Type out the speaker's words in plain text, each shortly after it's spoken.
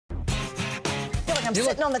I'm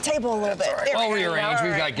sitting on the table a little bit. Right. We'll rearrange.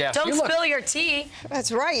 We've got guests. Don't spill your tea.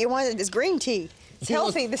 That's right. You wanted this green tea. It's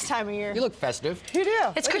healthy this time of year. You look festive. You do.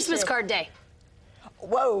 It's Christmas card day.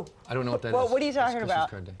 Whoa. I don't know what that is. Well, what are you talking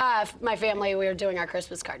about? My family, we were doing our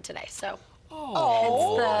Christmas card today, so.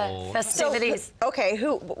 Oh. It's the festivities. So, okay,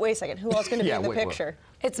 wait a second. Who else is going to be in the picture?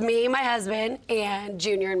 It's me, my husband, and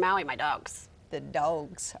Junior and Maui, my dogs. The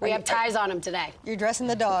dogs. We have ties on them today. You're dressing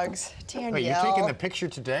the dogs. Danielle. Wait, you're taking the picture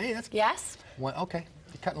today? Yes. Well, okay.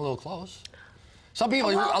 You're cutting a little close. Some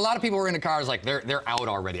people, a lot of people were in the cars like they're out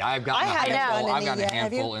already. I've got a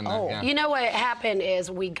handful in there. Yeah. You know what happened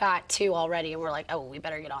is we got 2 already, and we're like, oh, we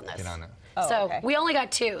better get on this. Get on it. Oh, so okay. we only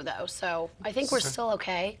got 2 though, so I think we're still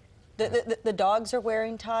okay. The dogs are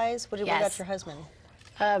wearing ties. What about your husband?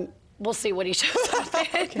 We'll see what he shows up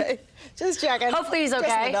in. Okay, just checking. Hopefully he's okay.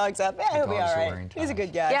 Dressing the dogs up. Yeah, he'll be all right. He's a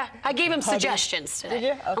good guy. Yeah, I gave him suggestions today. Did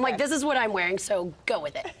you? Okay. I'm like, this is what I'm wearing, so go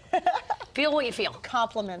with it. Feel what you feel.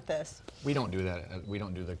 Compliment this. We don't do that. We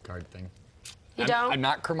don't do the card thing. You don't? I'm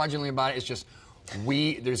not curmudgeonly about it. It's just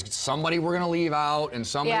there's somebody we're gonna leave out, and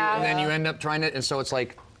somebody, and then you end up trying to, and so it's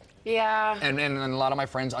like. Yeah. And a lot of my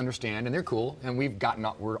friends understand, and they're cool, and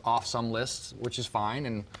we're off some lists, which is fine,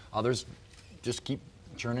 and others just keep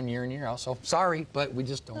churning year in, year out. So sorry, but we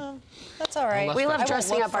just don't. Oh, that's all right. We love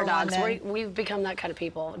dressing up our dogs. We've become that kind of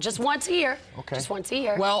people. Just once a year. Okay. Just once a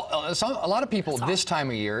year. Well, a lot of people this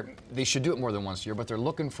time of year, they should do it more than once a year, but they're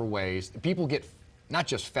looking for ways. People get not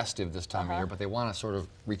just festive this time of year, but they want to sort of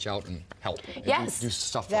reach out and help. And do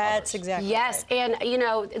stuff for That's others. exactly right. And you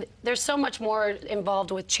know, there's so much more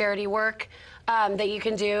involved with charity work that you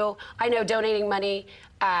can do. I know donating money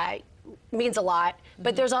means a lot,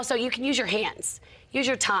 but there's also, you can use your hands, use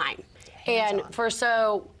your time.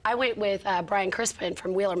 So I went with Brian Crispin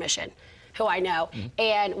from Wheeler Mission, who I know,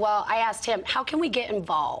 and well, I asked him, how can we get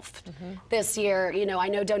involved this year? You know, I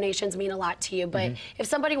know donations mean a lot to you, but if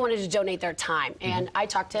somebody wanted to donate their time, and I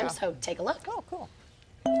talked to him, so take a look. Oh, cool.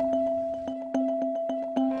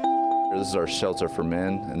 This is our shelter for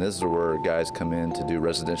men, and this is where guys come in to do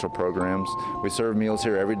residential programs. We serve meals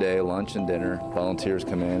here every day, lunch and dinner. Volunteers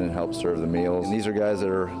come in and help serve the meals. And these are guys that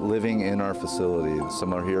are living in our facility.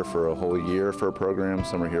 Some are here for a whole year for a program,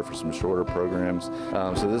 some are here for some shorter programs.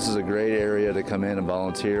 So this is a great area to come in and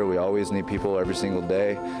volunteer. We always need people every single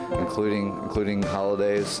day, including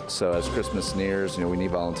holidays. So as Christmas nears, you know, we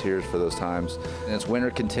need volunteers for those times. And it's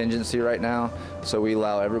winter contingency right now, so we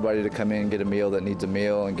allow everybody to come in, get a meal that needs a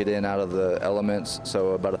meal, and get in out of the elements, so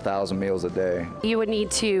about 1,000 meals a day. You would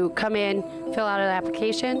need to come in, fill out an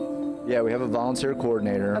application. Yeah, we have a volunteer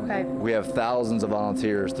coordinator. Okay. We have thousands of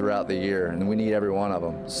volunteers throughout the year, and we need every one of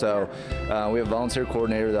them. So we have a volunteer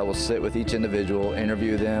coordinator that will sit with each individual,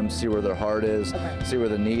 interview them, see where their heart is, see where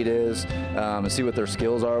the need is, and see what their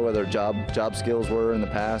skills are, whether job skills were in the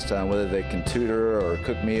past, whether they can tutor or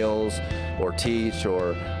cook meals or teach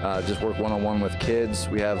or just work one-on-one with kids.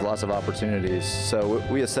 We have lots of opportunities. So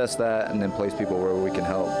we assess that and then place people where we can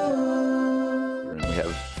help. We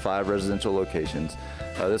have 5 residential locations.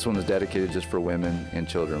 This one is dedicated just for women and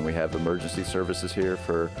children. We have emergency services here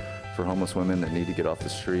for homeless women that need to get off the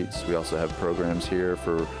streets. We also have programs here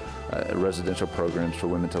for residential programs for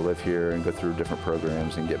women to live here and go through different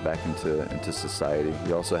programs and get back into society.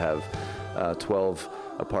 We also have 12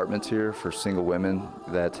 apartments here for single women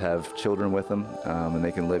that have children with them, and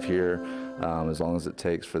they can live here as long as it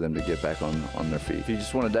takes for them to get back on their feet. If you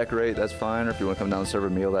just want to decorate, that's fine, or if you want to come down and serve a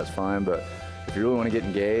meal, that's fine, but if you really want to get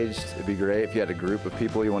engaged, it'd be great if you had a group of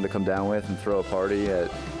people you wanted to come down with and throw a party at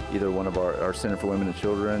either one of our Center for Women and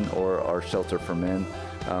Children or our Shelter for Men.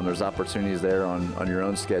 There's opportunities there on your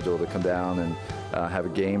own schedule to come down and have a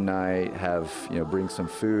game night, bring some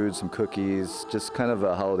food, some cookies, just kind of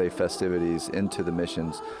holiday festivities into the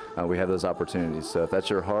missions. We have those opportunities. So if that's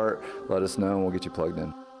your heart, let us know and we'll get you plugged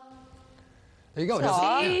in. There you go.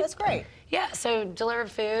 That's great. Yeah, so deliver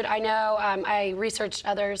food. I know I researched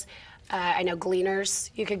others. I know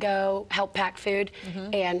Gleaners, you could go help pack food.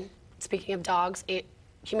 And speaking of dogs,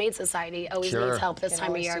 Humane Society always needs help this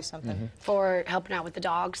time of year for helping out with the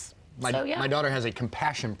dogs. My daughter has a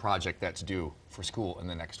compassion project that's due for school in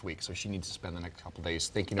the next week, so she needs to spend the next couple days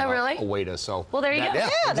thinking about a way to. So well, there you go. Yeah,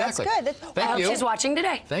 exactly. That's good. Thank you. She's watching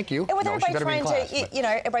today. Thank you. And with everybody trying to,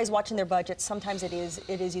 everybody's watching their budgets. Sometimes it is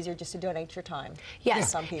easier just to donate your time.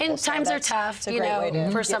 Yes. Some people. And times are tough,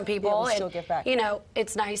 for some people. Still give back.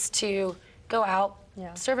 It's nice to go out,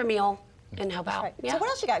 serve a meal, and help out. Right. Yeah. So what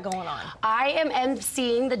else you got going on? I am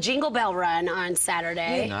emceeing the Jingle Bell Run on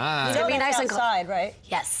Saturday. Nice. You know that's outside, right?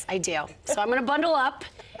 Yes, I do. So I'm going to bundle up,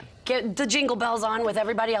 get the jingle bells on with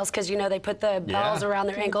everybody else, because they put the bells around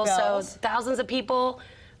their ankles. So thousands of people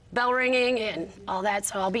bell ringing and all that.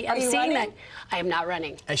 So I'll be emceeing that. I am not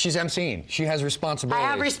running. And she's emceeing. She has responsibilities. I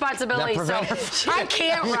have responsibilities, so I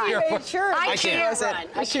can't run. Made sure I can't run.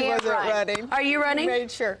 I she can't wasn't run. running. Are you running?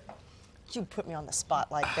 Made sure. You put me on the spot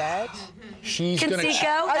like that. She's going to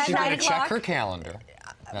at check her calendar.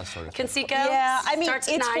 That sort of thing. Conseco. Yeah, I mean, starts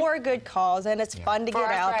it's at 9. for a good cause, and it's fun to For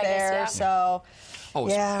get out arthritis, there. yeah. So. Oh,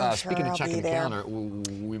 yeah, speaking sure, of checking the I'll be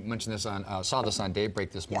calendar, we mentioned this on, saw this on Daybreak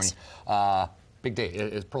this morning. Big day.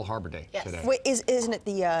 It's Pearl Harbor Day today. Wait, isn't it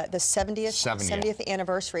the 70th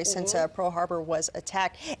anniversary since Pearl Harbor was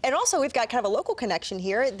attacked? And also, we've got kind of a local connection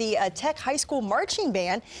here. The Tech High School Marching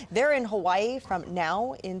Band, they're in Hawaii from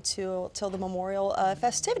now till the memorial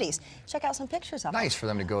festivities. Check out some pictures of them. Nice for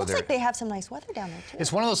them to go there. Looks like they have some nice weather down there, too.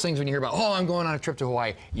 It's one of those things when you hear about, oh, I'm going on a trip to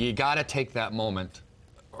Hawaii, you got to take that moment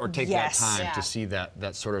or take that time to see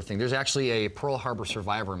that sort of thing. There's actually a Pearl Harbor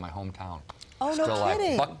survivor in my hometown. Oh, no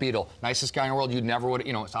kidding. Buck Beetle, nicest guy in the world. You never would,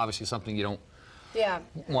 it's obviously something you don't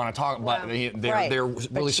want to talk about. They're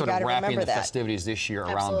really sort of wrapping the festivities this year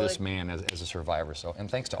around this man as a survivor. So, and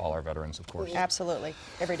thanks to all our veterans, of course. Absolutely.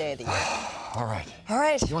 Every day of the year. All right. All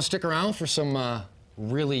right. You want to stick around for some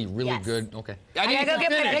really good, okay. I gotta go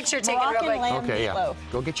get my picture taken real quick. Okay, yeah.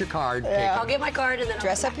 Go get your card. I'll get my card and then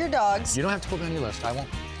dress up your dogs. You don't have to put it on your list. I won't.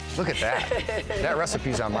 Look at that. That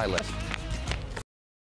recipe's on my list.